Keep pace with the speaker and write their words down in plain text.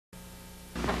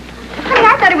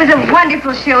thought it was a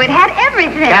wonderful show. It had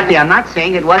everything. Kathy, I'm not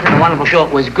saying it wasn't a wonderful show.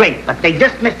 It was great, but they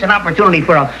just missed an opportunity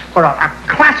for a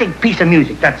classic piece of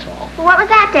music, that's all. What was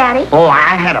that, Daddy? Oh,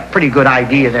 I had a pretty good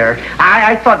idea there.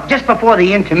 I thought just before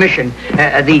the intermission,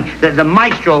 the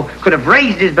maestro could have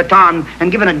raised his baton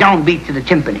and given a downbeat to the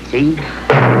timpani, see?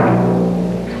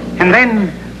 And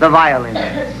then the violins.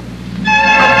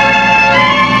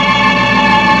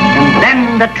 And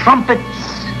then the trumpets.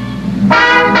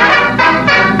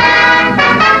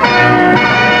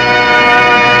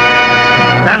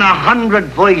 Then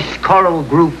 100-voice choral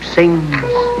group sings.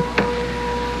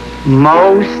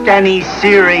 Most any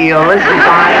cereal is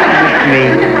fine with me,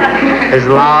 as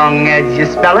long as you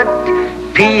spell it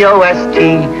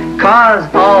P-O-S-T, 'cause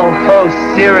all Post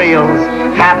cereals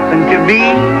happen to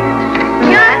be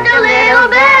just a little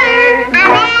better. A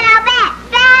little bit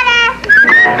better.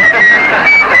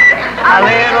 A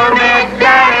little bit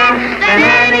better than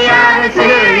any other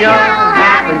cereal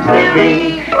happens to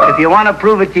be. If you want to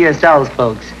prove it to yourselves,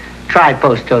 folks, try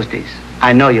Post Toasties.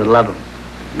 I know you'll love them.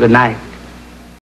 Good night.